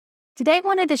Today, I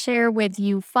wanted to share with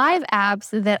you 5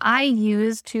 apps that I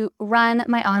use to run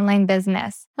my online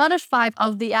business. Not just 5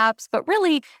 of the apps, but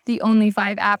really the only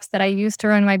 5 apps that I use to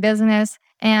run my business.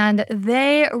 And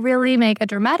they really make a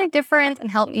dramatic difference and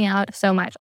help me out so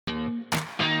much.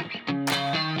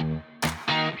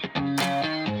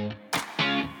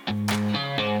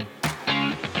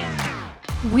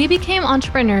 We became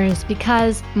entrepreneurs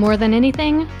because, more than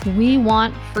anything, we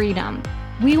want freedom.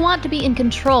 We want to be in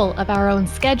control of our own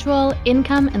schedule,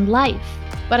 income, and life.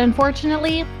 But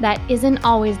unfortunately, that isn't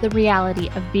always the reality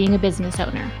of being a business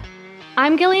owner.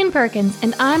 I'm Gillian Perkins,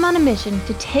 and I'm on a mission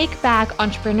to take back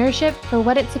entrepreneurship for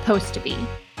what it's supposed to be.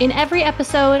 In every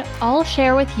episode, I'll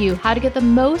share with you how to get the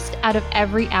most out of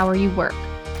every hour you work,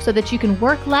 so that you can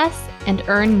work less and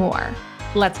earn more.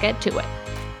 Let's get to it.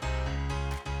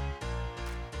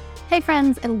 Hey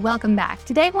friends, and welcome back.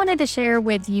 Today I wanted to share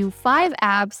with you 5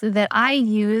 apps that I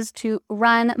use to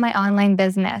run my online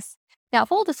business. Now,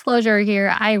 full disclosure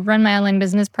here, I run my online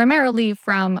business primarily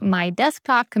from my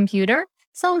desktop computer,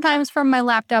 sometimes from my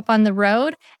laptop on the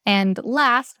road, and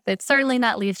last, but certainly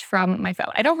not least, from my phone.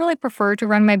 I don't really prefer to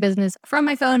run my business from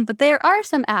my phone, but there are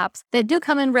some apps that do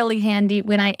come in really handy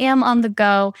when I am on the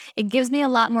go. It gives me a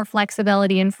lot more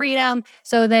flexibility and freedom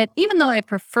so that even though I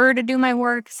prefer to do my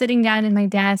work sitting down at my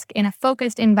desk in a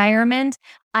focused environment,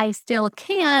 I still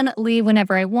can leave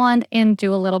whenever I want and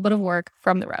do a little bit of work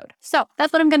from the road. So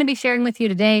that's what I'm going to be sharing with you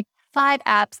today. 5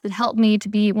 apps that help me to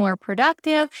be more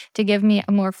productive, to give me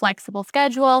a more flexible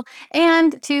schedule,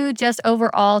 and to just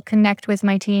overall connect with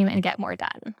my team and get more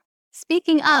done.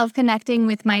 Speaking of connecting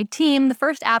with my team, the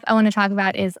first app I want to talk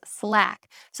about is Slack.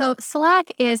 So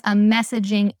Slack is a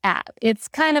messaging app. It's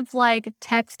kind of like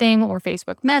texting or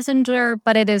Facebook Messenger,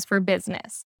 but it is for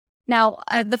business. Now,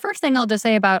 the first thing I'll just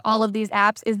say about all of these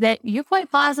apps is that you quite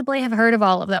possibly have heard of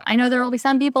all of them. I know there will be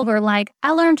some people who are like,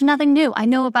 I learned nothing new. I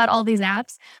know about all these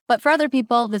apps. But for other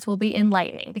people, this will be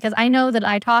enlightening because I know that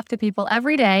I talk to people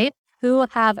every day who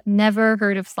have never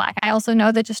heard of Slack. I also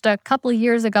know that just a couple of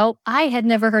years ago, I had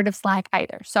never heard of Slack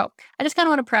either. So I just kind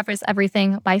of want to preface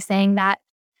everything by saying that.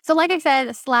 So like I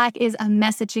said, Slack is a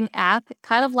messaging app,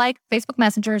 kind of like Facebook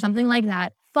Messenger or something like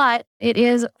that. But it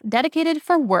is dedicated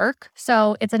for work.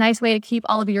 So it's a nice way to keep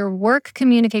all of your work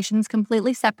communications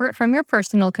completely separate from your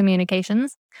personal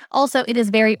communications. Also, it is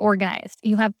very organized.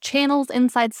 You have channels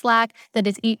inside Slack that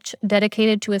is each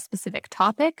dedicated to a specific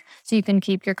topic. So you can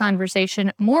keep your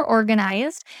conversation more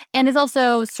organized, and is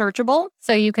also searchable.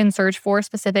 So you can search for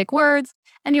specific words,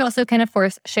 and you also can, of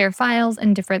course, share files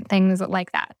and different things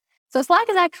like that. So Slack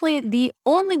is actually the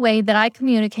only way that I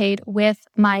communicate with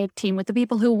my team, with the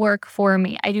people who work for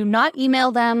me. I do not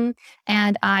email them,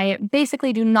 and I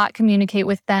basically do not communicate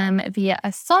with them via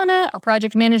Asana, a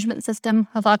project management system.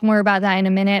 I'll talk more about that in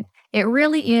a minute. It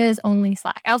really is only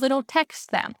Slack. I also don't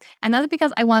text them. And that's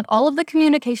because I want all of the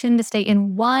communication to stay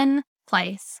in one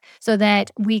place so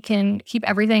that we can keep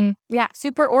everything,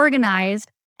 super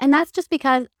organized. And that's just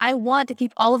because I want to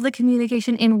keep all of the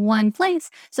communication in one place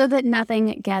so that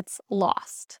nothing gets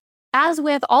lost. As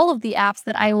with all of the apps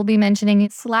that I will be mentioning,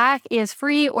 Slack is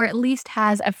free, or at least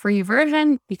has a free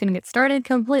version. You can get started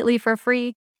completely for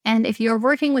free. And if you're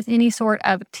working with any sort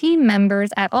of team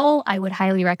members at all, I would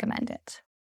highly recommend it.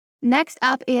 Next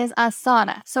up is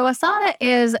Asana. So Asana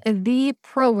is the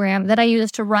program that I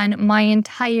use to run my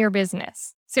entire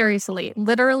business. Seriously,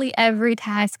 literally every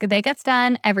task that gets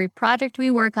done, every project we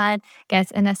work on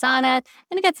gets in Asana,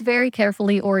 and it gets very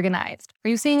carefully organized. Are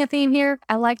you seeing a theme here?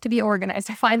 I like to be organized.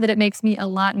 I find that it makes me a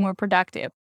lot more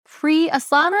productive.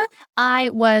 Pre-Asana, I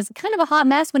was kind of a hot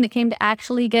mess when it came to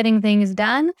actually getting things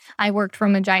done. I worked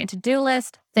from a giant to-do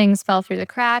list. Things fell through the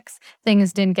cracks.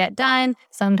 Things didn't get done.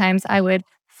 Sometimes I would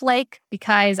flake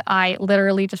because I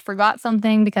literally just forgot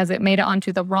something because it made it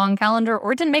onto the wrong calendar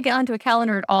or didn't make it onto a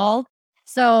calendar at all.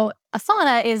 So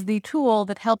Asana is the tool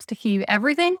that helps to keep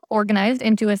everything organized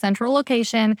into a central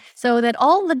location so that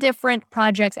all the different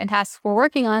projects and tasks we're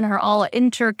working on are all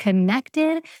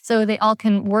interconnected so they all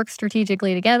can work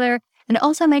strategically together. And it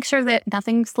also makes sure that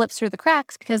nothing slips through the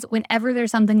cracks because whenever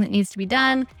there's something that needs to be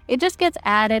done, it just gets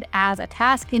added as a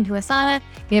task into Asana,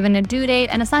 given a due date,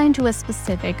 and assigned to a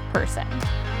specific person.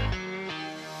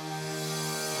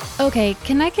 Okay,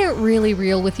 can I get really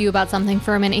real with you about something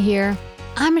for a minute here?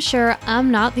 I'm sure I'm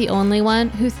not the only one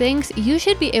who thinks you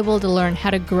should be able to learn how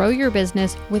to grow your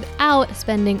business without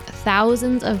spending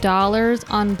thousands of dollars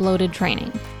on bloated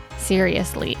training.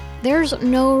 Seriously, there's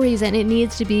no reason it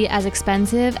needs to be as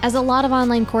expensive as a lot of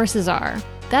online courses are.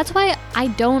 That's why I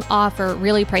don't offer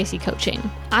really pricey coaching.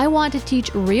 I want to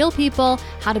teach real people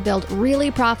how to build really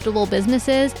profitable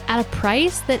businesses at a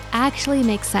price that actually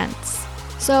makes sense.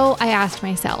 So I asked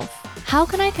myself, How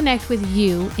can I connect with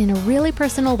you in a really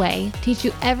personal way, teach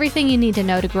you everything you need to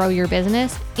know to grow your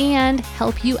business, and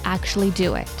help you actually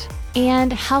do it?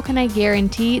 And how can I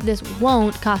guarantee this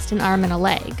won't cost an arm and a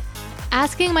leg?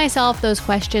 Asking myself those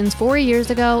questions 4 years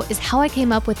ago is how I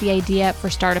came up with the idea for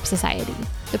Startup Society,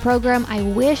 the program I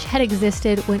wish had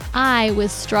existed when I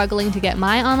was struggling to get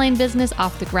my online business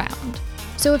off the ground.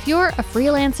 So if you're a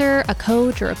freelancer, a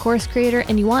coach, or a course creator,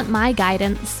 and you want my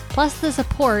guidance, plus the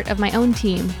support of my own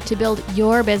team to build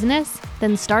your business,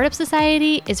 then Startup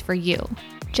Society is for you.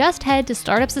 Just head to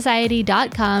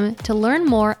startupsociety.com to learn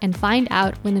more and find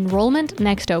out when enrollment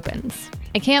next opens.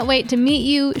 I can't wait to meet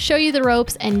you, show you the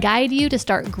ropes, and guide you to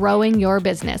start growing your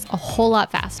business a whole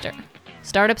lot faster.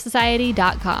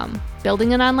 startupsociety.com.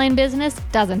 Building an online business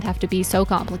doesn't have to be so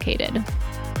complicated.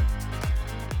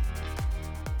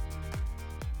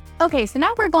 Okay, so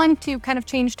now we're going to kind of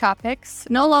change topics.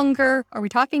 No longer are we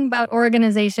talking about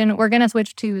organization. We're going to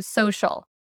switch to social.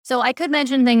 So I could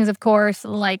mention things, of course,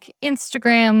 like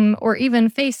Instagram or even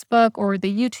Facebook or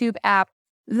the YouTube app.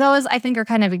 Those I think are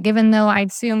kind of a given, though. I'd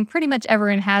assume pretty much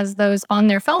everyone has those on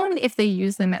their phone if they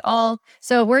use them at all.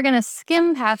 So we're going to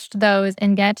skim past those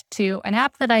and get to an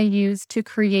app that I use to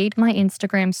create my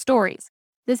Instagram stories.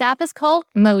 This app is called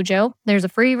Mojo. There's a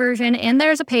free version and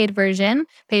there's a paid version.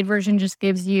 Paid version just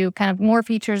gives you kind of more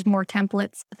features, more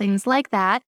templates, things like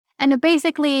that. And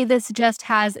basically, this just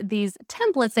has these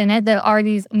templates in it that are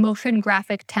these motion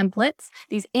graphic templates,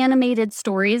 these animated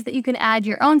stories that you can add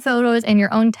your own photos and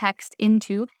your own text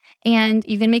into. And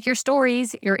you can make your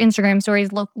stories, your Instagram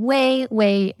stories, look way,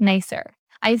 way nicer.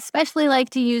 I especially like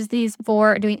to use these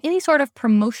for doing any sort of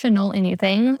promotional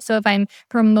anything. So if I'm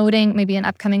promoting maybe an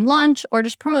upcoming launch or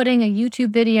just promoting a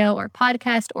YouTube video or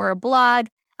podcast or a blog,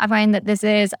 I find that this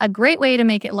is a great way to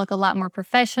make it look a lot more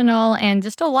professional and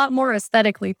just a lot more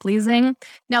aesthetically pleasing.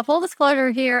 Now, full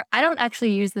disclosure here, I don't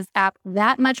actually use this app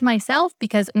that much myself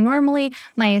because normally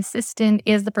my assistant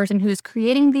is the person who's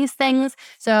creating these things.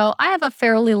 So I have a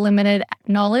fairly limited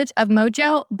knowledge of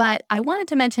Mojo, but I wanted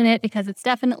to mention it because it's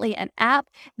definitely an app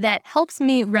that helps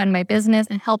me run my business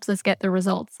and helps us get the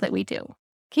results that we do.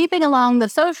 Keeping along the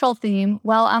social theme,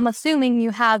 well, I'm assuming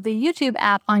you have the YouTube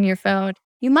app on your phone.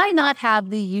 You might not have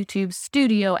the YouTube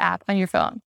Studio app on your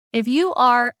phone. If you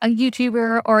are a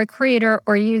YouTuber or a creator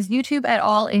or use YouTube at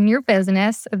all in your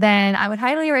business, then I would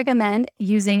highly recommend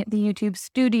using the YouTube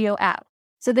Studio app.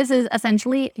 So this is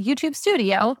essentially YouTube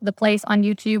Studio, the place on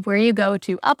YouTube where you go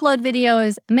to upload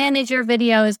videos, manage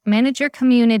your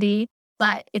community,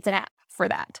 but it's an app for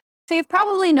that. So you've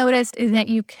probably noticed that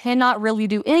you cannot really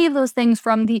do any of those things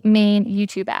from the main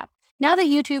YouTube app. Now that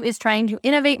YouTube is trying to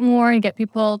innovate more and get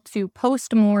people to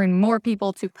post more and more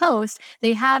people to post,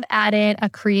 they have added a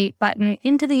create button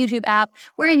into the YouTube app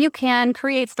where you can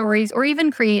create stories or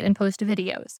even create and post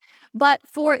videos. But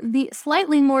for the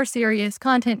slightly more serious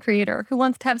content creator who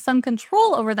wants to have some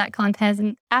control over that content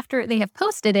and after they have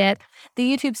posted it,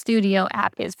 the YouTube Studio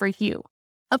app is for you.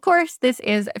 Of course, this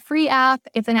is a free app.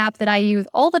 It's an app that I use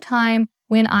all the time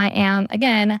when I am,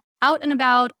 again, out and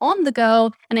about, on the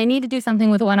go, and I need to do something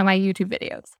with one of my YouTube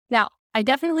videos. Now, I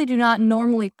definitely do not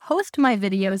normally post my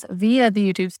videos via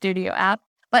the YouTube Studio app,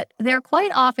 but there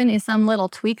quite often is some little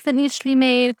tweak that needs to be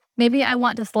made. Maybe I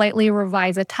want to slightly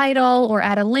revise a title or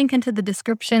add a link into the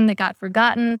description that got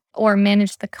forgotten or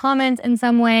manage the comments in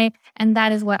some way, and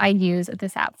that is what I use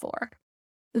this app for.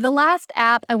 The last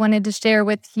app I wanted to share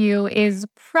with you is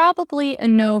probably a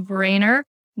no-brainer,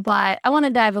 but I want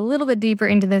to dive a little bit deeper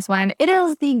into this one. It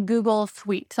is the Google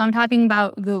Suite. So I'm talking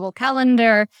about Google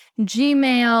Calendar,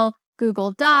 Gmail,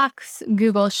 Google Docs,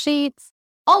 Google Sheets,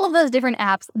 all of those different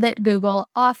apps that Google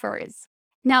offers.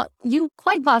 Now, you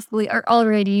quite possibly are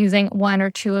already using one or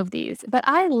two of these, but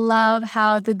I love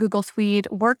how the Google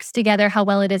Suite works together, how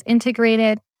well it is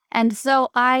integrated. And so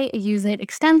I use it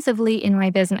extensively in my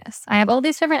business. I have all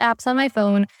these different apps on my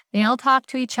phone. They all talk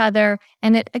to each other.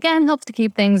 And it, again, helps to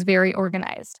keep things very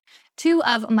organized. Two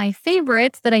of my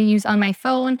favorites that I use on my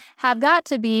phone have got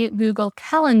to be Google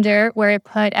Calendar, where I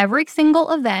put every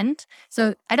single event.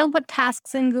 So I don't put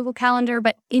tasks in Google Calendar,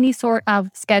 but any sort of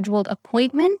scheduled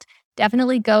appointment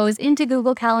definitely goes into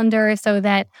Google Calendar so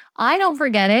that I don't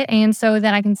forget it and so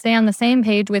that I can stay on the same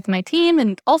page with my team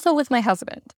and also with my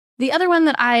husband. The other one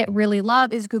that I really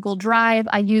love is Google Drive.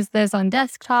 I use this on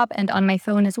desktop and on my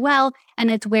phone as well,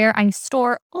 and it's where I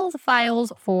store all the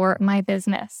files for my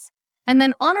business. And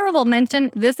then honorable mention,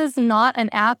 this is not an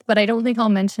app, but I don't think I'll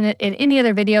mention it in any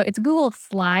other video. It's Google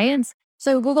Slides.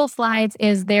 So Google Slides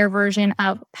is their version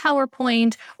of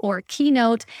PowerPoint or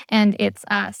Keynote, and it's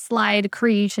a slide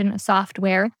creation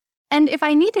software. And if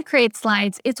I need to create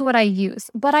slides, it's what I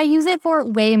use, but I use it for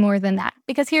way more than that.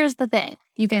 Because here's the thing,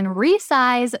 You can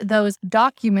resize those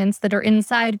documents that are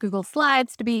inside Google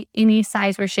Slides to be any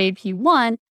size or shape you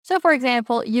want. So for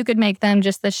example, you could make them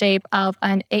just the shape of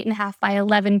an 8.5 by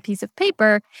 11 piece of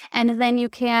paper, and then you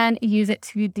can use it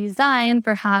to design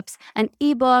perhaps an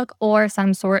ebook or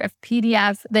some sort of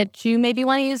PDF that you maybe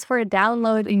want to use for a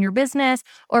download in your business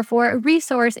or for a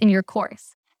resource in your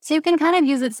course. So you can kind of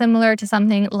use it similar to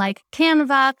something like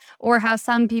Canva or how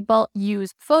some people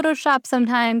use Photoshop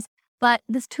sometimes. But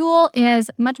this tool is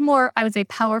much more, I would say,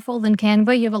 powerful than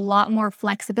Canva. You have a lot more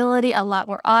flexibility, a lot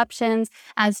more options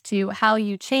as to how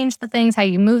you change the things, how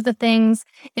you move the things.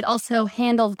 It also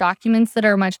handles documents that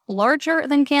are much larger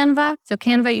than Canva. So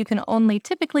Canva, you can only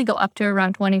typically go up to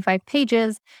around 25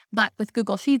 pages. But with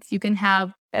Google Sheets, you can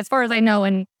have, as far as I know,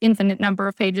 an infinite number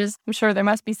of pages. I'm sure there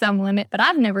must be some limit, but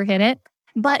I've never hit it.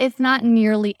 But it's not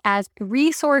nearly as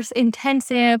resource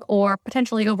intensive or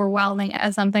potentially overwhelming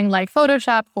as something like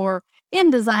Photoshop or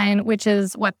InDesign, which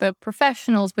is what the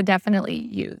professionals would definitely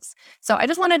use. So I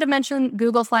just wanted to mention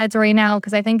Google Slides right now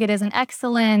because I think it is an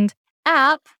excellent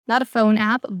app, not a phone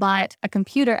app, but a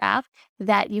computer app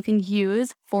that you can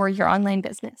use for your online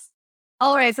business.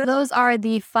 All right, so those are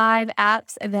the 5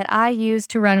 apps that I use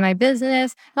to run my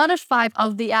business. Not just 5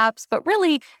 of the apps, but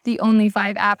really the only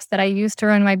 5 apps that I use to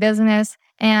run my business.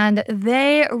 And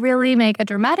they really make a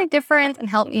dramatic difference and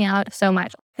help me out so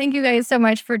much. Thank you guys so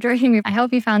much for joining me. I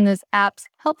hope you found those apps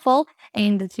helpful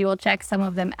and that you will check some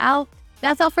of them out.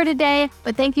 That's all for today,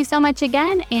 but thank you so much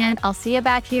again, and I'll see you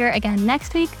back here again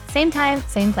next week, same time,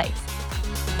 same place.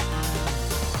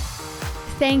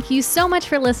 Thank you so much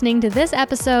for listening to this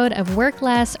episode of Work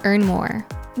Less, Earn More.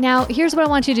 Now, here's what I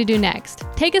want you to do next.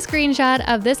 Take a screenshot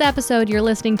of this episode you're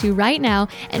listening to right now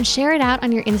and share it out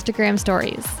on your Instagram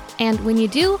stories. And when you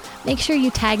do, make sure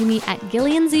you tag me at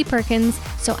Gillian Z. Perkins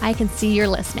so I can see you're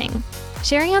listening.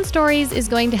 Sharing on stories is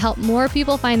going to help more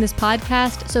people find this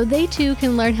podcast so they too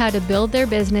can learn how to build their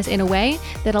business in a way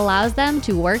that allows them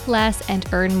to work less and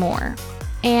earn more.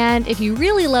 And if you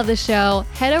really love the show,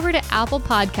 head over to Apple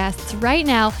Podcasts right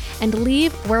now and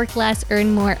leave Work Less,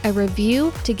 Earn More a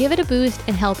review to give it a boost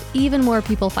and help even more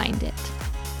people find it.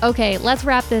 Okay, let's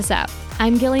wrap this up.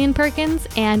 I'm Gillian Perkins,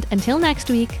 and until next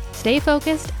week, stay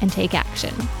focused and take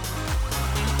action.